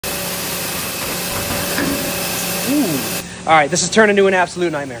All right, this has turned into an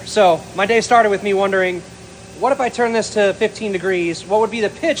absolute nightmare. So my day started with me wondering, what if I turn this to 15 degrees? What would be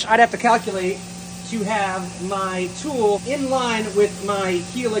the pitch I'd have to calculate to have my tool in line with my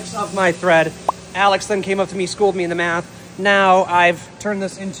helix of my thread? Alex then came up to me, schooled me in the math. Now I've turned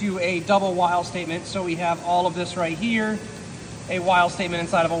this into a double while statement. So we have all of this right here, a while statement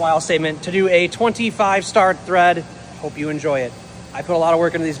inside of a while statement to do a 25 start thread. Hope you enjoy it. I put a lot of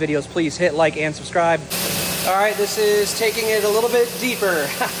work into these videos. Please hit like and subscribe. All right, this is taking it a little bit deeper.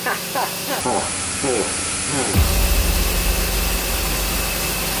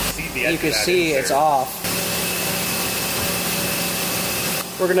 You can see it's off.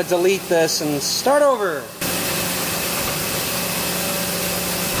 We're gonna delete this and start over.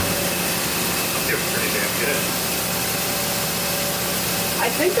 Doing pretty damn good. I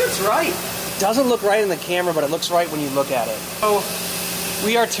think that's right. Doesn't look right in the camera, but it looks right when you look at it. So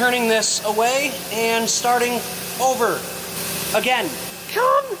we are turning this away and starting over again.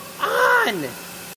 Come on!